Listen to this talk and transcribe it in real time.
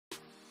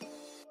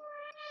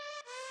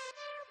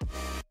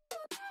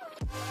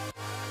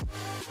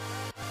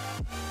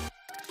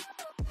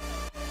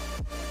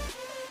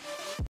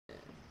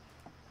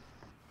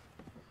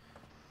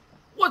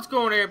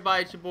going on,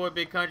 everybody? It's your boy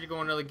Big Country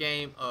going another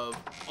game of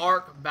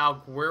Ark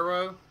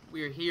Valguero.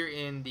 We are here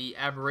in the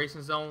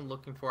Aberration zone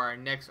looking for our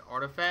next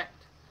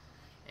artifact,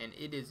 and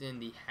it is in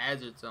the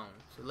hazard zone.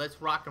 So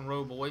let's rock and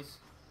roll, boys.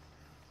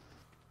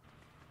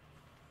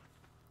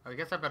 I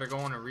guess I better go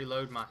on and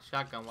reload my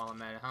shotgun while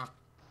I'm at it, huh?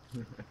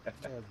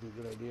 That'd be a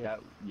good idea.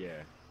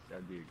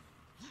 That'd be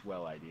a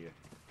swell idea.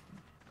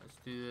 Let's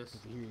do this.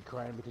 If you hear you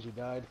crying because you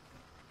died.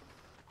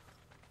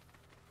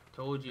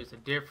 Told you it's a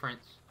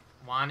difference.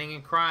 Whining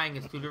and crying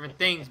is two different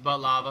things, butt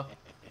lava.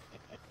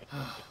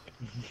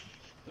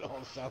 It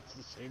all sounds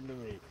the same to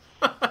me.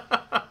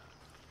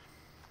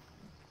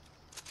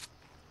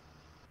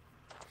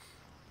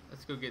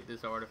 Let's go get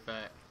this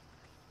artifact.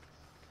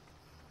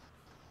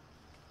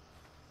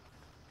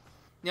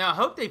 Now, I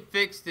hope they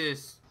fix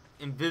this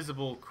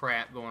invisible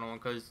crap going on,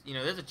 because, you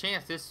know, there's a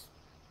chance this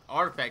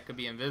artifact could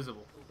be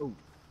invisible. Ooh.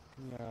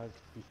 Yeah, it'd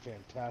be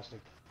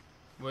fantastic.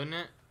 Wouldn't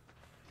it?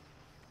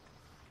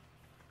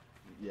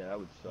 Yeah, that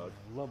would suck.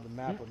 I love the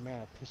map, but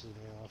man, it pisses me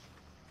off.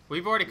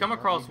 We've already come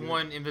across good.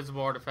 one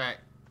invisible artifact,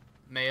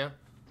 Maya.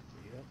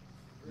 Yep.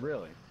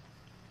 Really?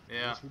 Yeah.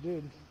 Yes, we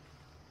did.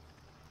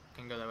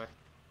 Can't go that way.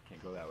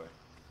 Can't go that way.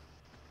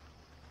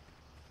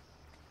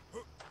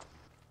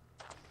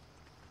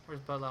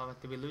 Where's butt lava?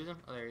 Did we lose him?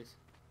 Oh, there he is.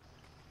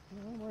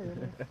 No, I'm right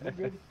here. We're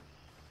good.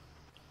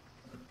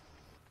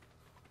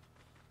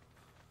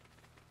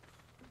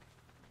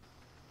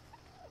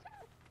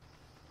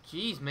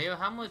 Jeez, Mayo,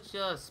 how much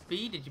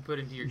speed did you put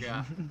into your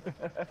guy?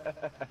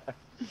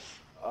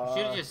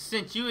 Should have just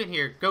sent you in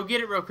here. Go get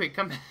it real quick.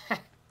 Come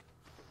back.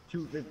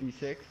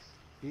 256.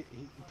 He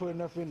put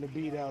enough in to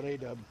beat out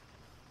A-Dub.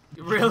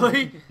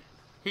 Really?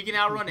 He can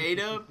outrun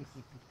A-Dub?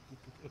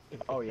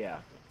 Oh yeah,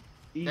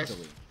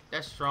 easily.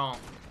 That's strong.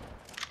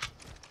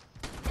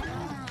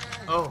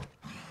 Oh.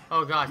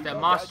 Oh gosh, that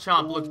moss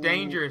chomp looked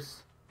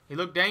dangerous. He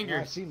looked Yeah, I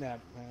dangerous. seen that,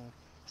 man.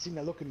 I seen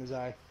that look in his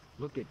eye.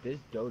 Look at this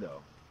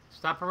dodo.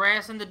 Stop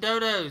harassing the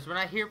dodos. We're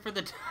not here for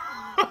the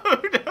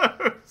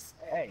dodos.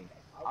 Hey,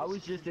 I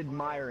was just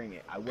admiring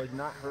it. I was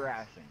not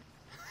harassing.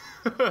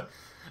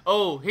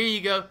 Oh, here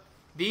you go.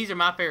 These are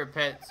my favorite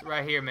pets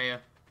right here, Maya.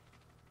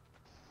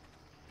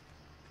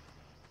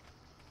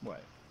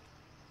 What?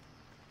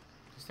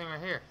 This thing right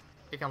here.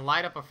 It can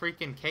light up a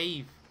freaking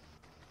cave.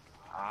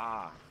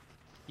 Ah.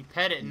 You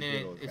pet it and then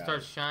Little it guy.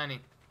 starts shining.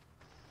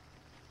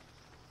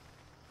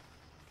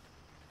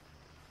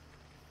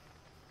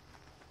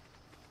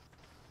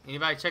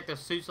 Anybody check their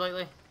suits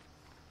lately?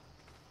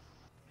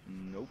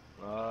 Nope.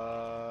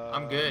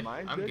 I'm good.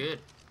 I'm good.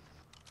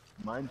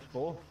 Mine's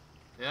full.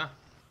 Yeah.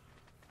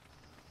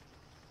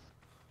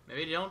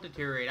 Maybe they don't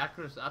deteriorate. I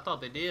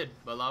thought they did,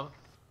 but lava.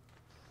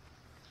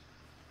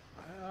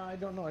 I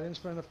don't know. I didn't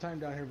spend enough time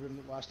down here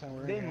the last time we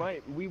were in They here.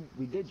 might. We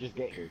did just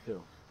get here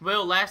too.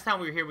 Well, last time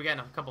we were here, we got in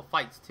a couple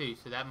fights too,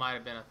 so that might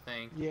have been a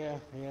thing. Yeah,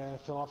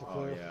 it fell off a Oh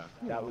cliff. yeah,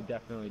 You that know, would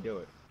definitely do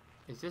it.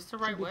 Is this the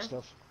some right good way?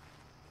 stuff.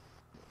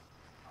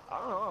 I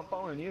don't know. I'm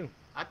following you.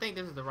 I think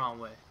this is the wrong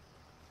way.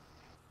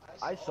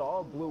 I saw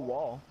a blue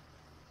wall.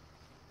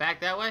 Back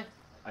that way?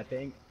 I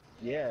think.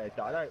 Yeah, I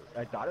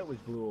thought it was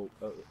blue.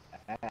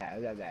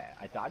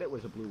 I thought it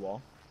was a blue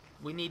wall.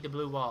 We need the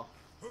blue wall.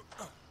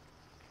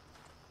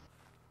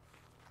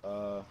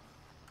 Now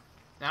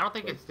I don't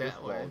think it's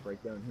that way.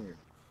 Right down here.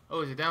 Oh,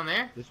 is it down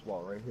there? This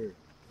wall right here.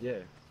 Yeah,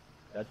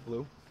 that's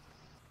blue.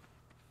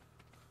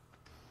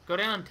 Go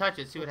down and touch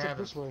it, see what What's up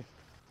happens. this way?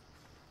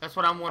 That's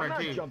what I'm I'm wondering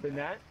not too. jumping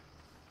that.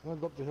 I'm gonna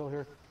go up the hill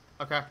here.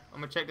 Okay, I'm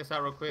gonna check this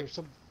out real quick. There's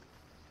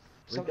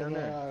Right down something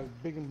there.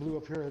 big and blue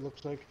up here. It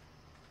looks like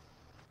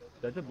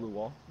That's a blue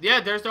wall. Yeah,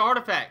 there's the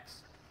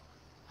artifacts.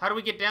 How do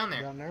we get down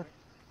there? down there.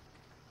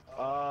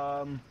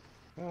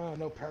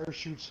 No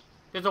parachutes.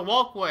 There's a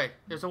walkway.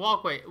 There's a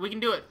walkway. We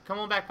can do it. Come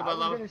on back to I was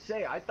lava. gonna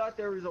say I thought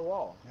there was a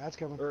wall, That's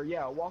coming. or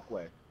yeah, a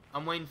walkway.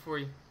 I'm waiting for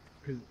you.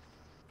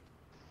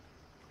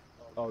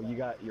 Oh,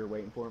 you're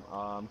waiting for him.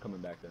 I'm coming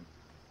back then.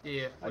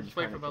 Yeah, I we're just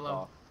waiting for kinda took lava.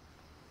 off.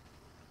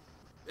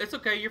 It's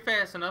okay. You're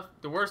fast enough.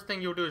 The worst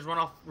thing you'll do is run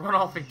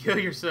off and kill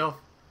yourself.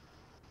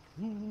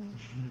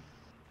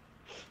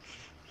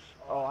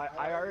 Oh,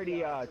 I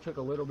already took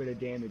a little bit of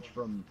damage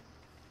from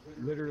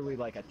literally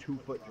like a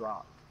 2-foot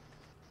drop.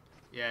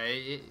 Yeah,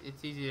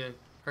 it's easy to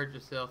hurt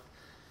yourself.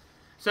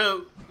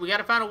 So we got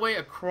to find a way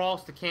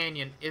across the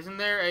canyon. Isn't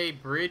there a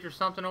bridge or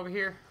something over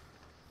here?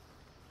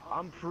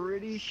 I'm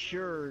pretty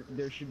sure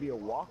there should be a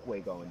walkway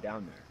going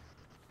down there.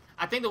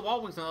 I think the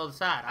walkway's on the other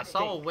side. I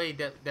saw a way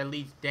that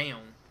leads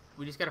down.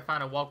 We just got to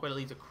find a walkway that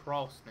leads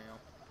across now.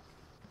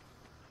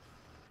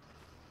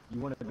 You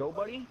want to go,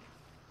 buddy?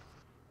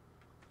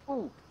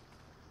 Ooh,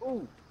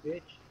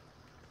 bitch.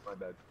 My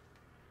bad.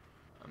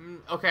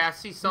 Okay, I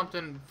see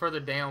something further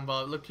down,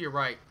 but look to your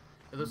right.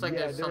 It looks like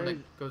there's something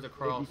that goes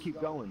across. If you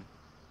keep going.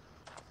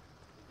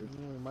 Yeah,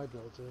 we might be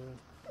able to.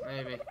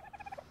 Maybe.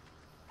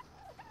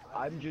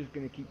 I'm just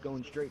gonna keep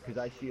going straight because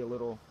I see a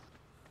little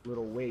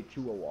way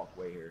to a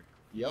walkway here.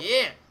 Yep.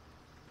 Yeah!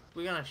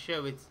 We're gonna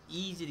show it's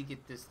easy to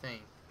get this thing.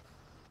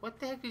 What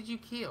the heck did you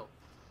kill?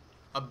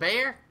 A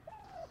bear?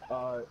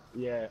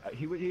 Yeah,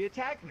 he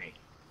attacked me.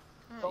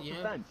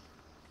 Self-defense.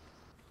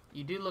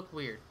 You do look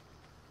weird.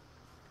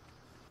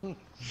 You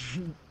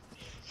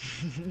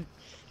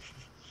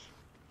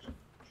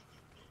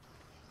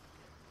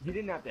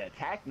didn't have to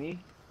attack me.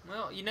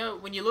 Well, you know,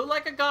 when you look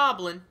like a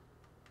goblin,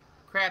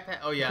 crap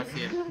oh yeah, I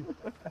see it.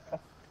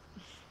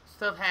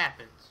 Stuff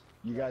happens.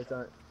 You guys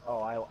don't... Oh,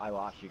 I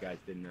lost you guys,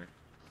 didn't I?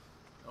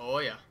 Oh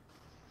yeah.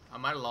 I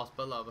might have lost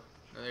Lava.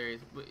 No, there he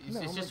is.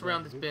 It's just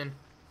around this bend.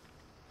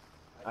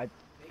 I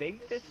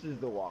think this is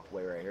the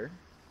walkway right here.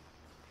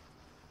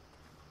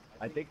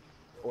 I think...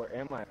 Or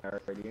am I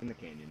already in the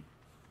canyon?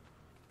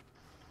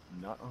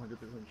 Not 100%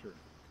 sure.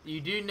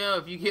 You do know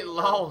if you get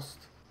lost.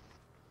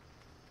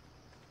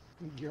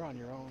 You're on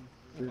your own.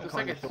 There's Looks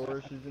like it's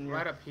Connosauruses in here.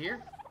 right up here.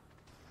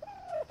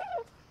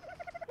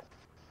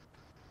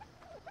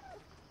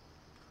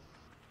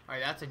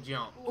 Alright, that's a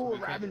jump. Oh, a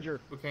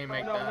Ravager. We can't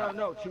make no, that.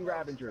 no, 2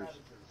 Ravagers.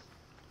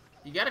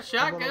 You got a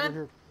Someone over shotgun?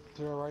 here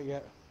to the right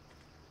yet.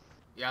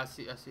 Yeah, I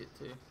see it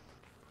too.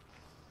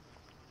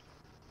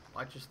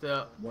 Watch your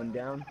step. 1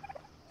 down.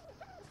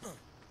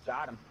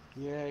 Got him.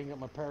 Yeah, I got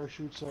my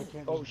parachute, so I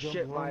can't. Oh just jump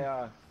shit,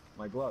 along.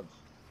 my gloves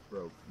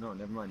broke. No,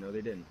 never mind. No,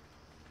 they didn't.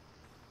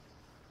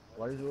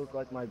 Why does it look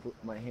like my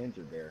hands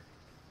are bare?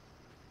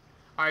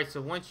 All right,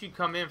 so once you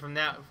come in from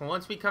that,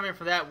 once we come in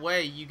from that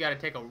way, you gotta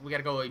we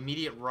gotta go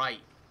immediate right,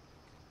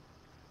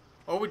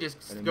 or we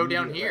just go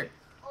down here.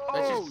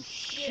 Let's Oh just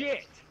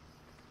shit!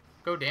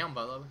 go down,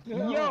 Bubba.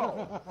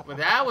 Yo! Well,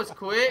 that was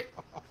quick.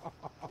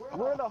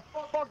 Where the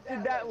fuck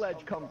did that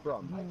ledge come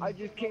from? I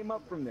just came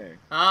up from there.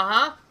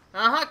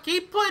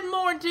 Keep putting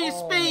more into your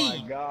Oh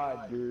speed. my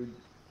god, dude.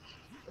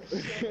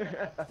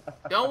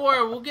 Don't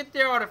worry, we'll get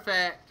their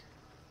artifact.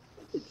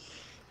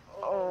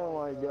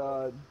 Oh my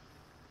god.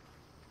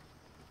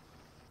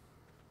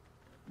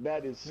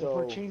 That is And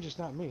for so a change, it's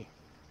not me.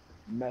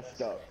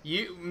 messed up.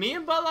 Me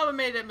and Bubba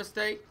made that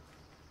mistake.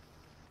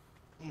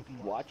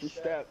 Watch your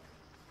step.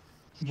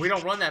 We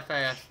don't run that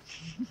fast.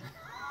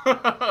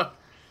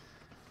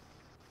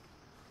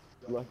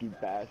 Lucky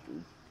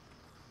bastards.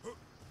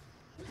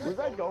 Was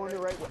I going the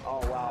right way? Oh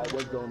wow, I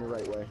was going the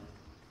right way.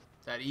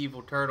 That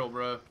evil turtle,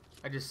 bro.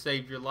 I just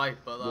saved your life,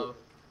 Bubba.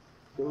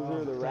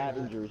 Those are the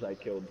Ravagers I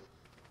killed.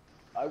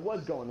 I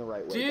was going the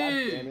right way. God damn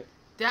Dude, it.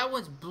 that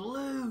one's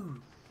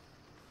blue.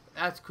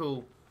 That's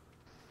cool.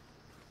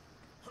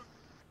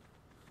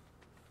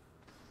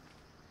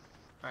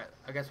 Alright,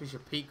 I guess we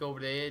should peek over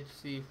the edge,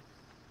 see if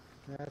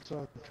That's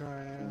what I'm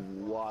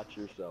trying. Watch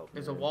yourself.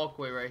 there's a man.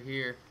 walkway right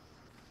here.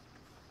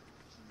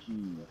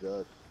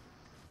 Jesus.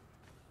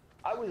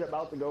 I was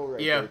about to go right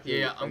Yeah, there, too,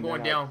 yeah, I'm and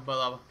going then down,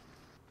 Bubba.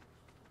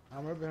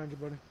 I'm right behind you,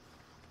 buddy.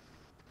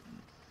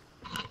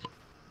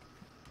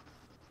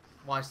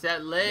 Watch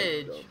that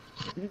ledge.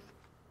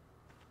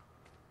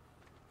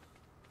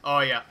 Oh,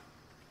 yeah.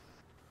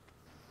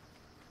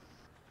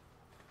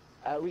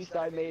 At least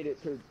I made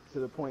it to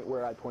the point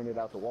where I pointed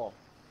out the wall.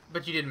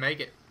 But you didn't make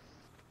it.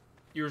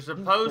 You were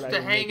supposed But I to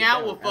didn't make hang it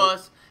out down. with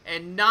us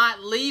and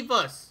not leave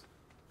us.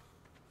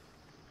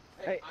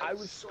 Hey, I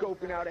was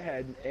scoping out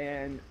ahead,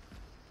 and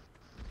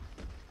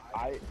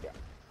I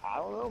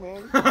don't know,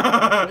 man.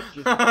 It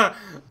just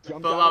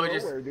jumped But out I of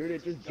was nowhere, dude.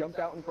 It just jumped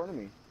out in front of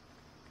me.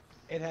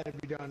 It had to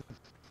be done.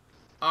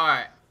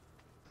 Alright.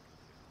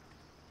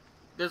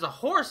 There's a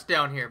horse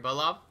down here,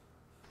 Bubba.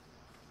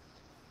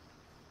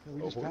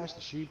 We just passed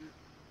the sheep.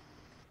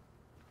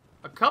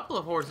 A couple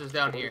of horses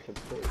down here.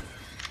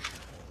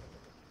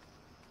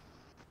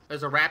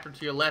 There's a raptor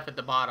to your left at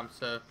the bottom,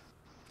 so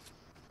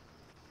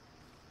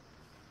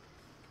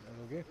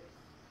Okay.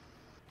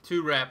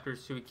 2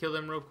 raptors. Should we kill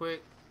them real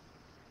quick?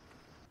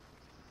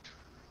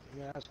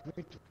 You gotta ask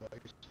me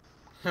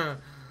twice.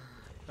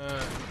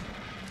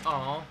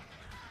 Aw.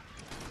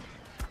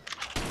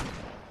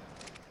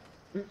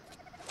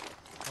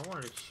 I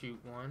wanted to shoot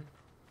one.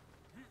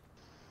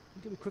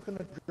 You gotta be quick on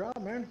the draw,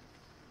 man.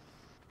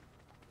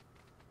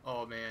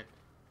 Oh man.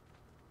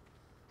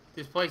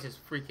 This place is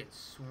freaking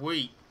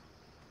sweet.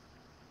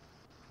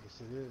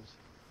 Yes, it is.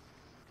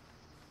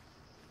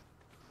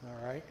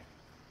 All right.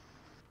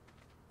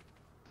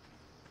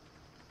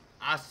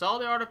 I saw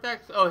the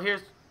artifacts. Oh,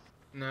 here's...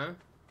 No.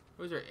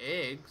 Those are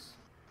eggs.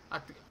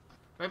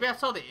 Maybe I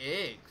saw the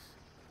eggs.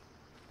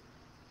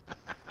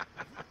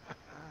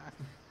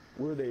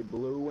 Were they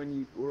blue when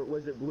you, or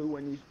was it blue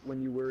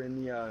when you were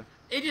in the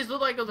It just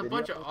looked like it was a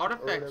bunch of video or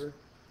artifacts whatever?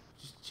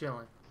 just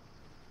chilling.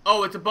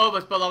 Oh, it's above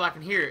us, but I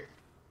can hear it.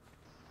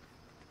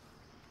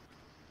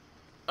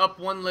 Up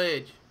one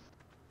ledge.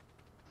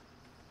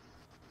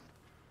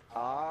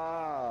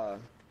 Ah.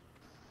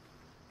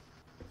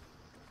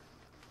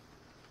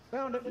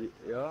 Found it.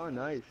 Yeah,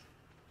 nice.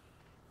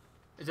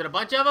 Is it a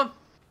bunch of them?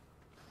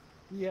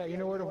 Yeah, you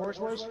know where the horse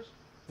was?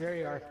 There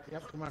you are.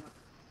 Yep, come on.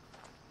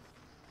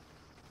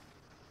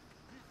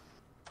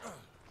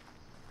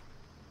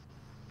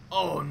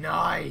 Oh,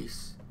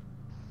 nice.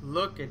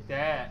 Look at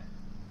that.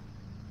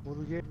 What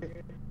do we get?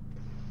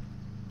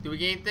 Do we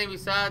get anything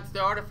besides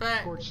the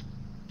artifact?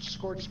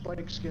 Scorched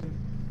spike skin.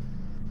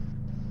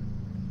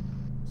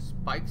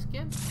 Spike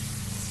skin?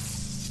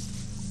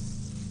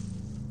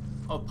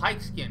 Oh,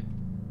 pike skin.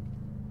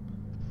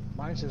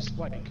 Mine says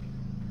Spike.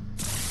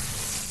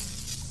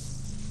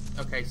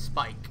 Okay,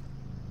 Spike.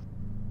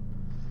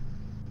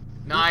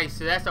 Nice.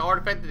 So that's the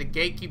artifact of the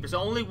Gatekeeper. So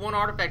only one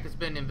artifact has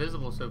been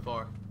invisible so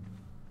far.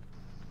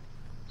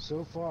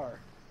 So far.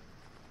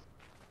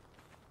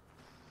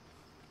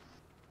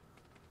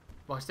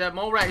 Watch that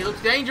mole rat. He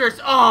looks dangerous.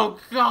 Oh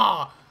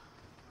god.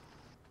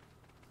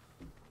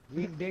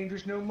 You ain't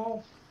dangerous no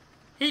more.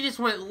 He just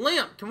went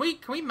limp. Can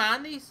we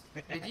mine these?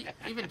 Did you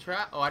even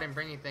try? Oh, I didn't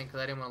bring anything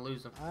because I didn't want to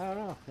lose them. I don't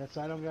know.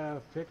 I don't got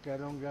a pick. I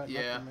don't got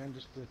nothing, man.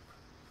 Just to...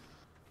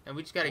 And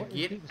we just gotta What is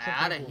get keeping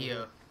out of something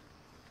here.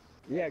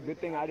 Yeah,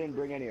 good thing I didn't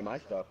bring any of my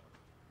stuff.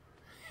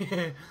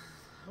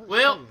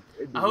 Well,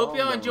 It'd be I hope long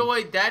y'all gone.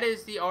 enjoyed. That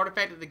is the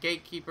artifact of the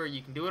Gatekeeper.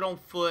 You can do it on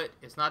foot.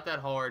 It's not that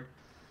hard.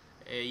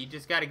 You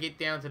just got to get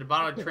down to the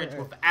bottom of the trench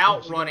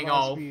without running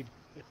off. Speed.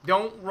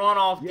 Don't run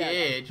off the Yeah,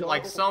 edge don't-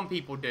 like some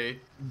people do.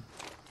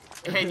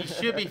 And you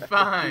should be Do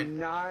fine.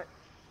 not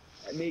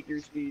make your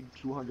speed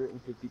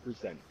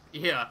 250%.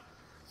 Yeah.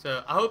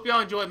 So, I hope y'all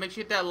enjoyed. Make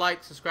sure you hit that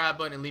like, subscribe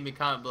button, and leave me a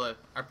comment below.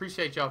 I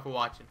appreciate y'all for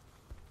watching.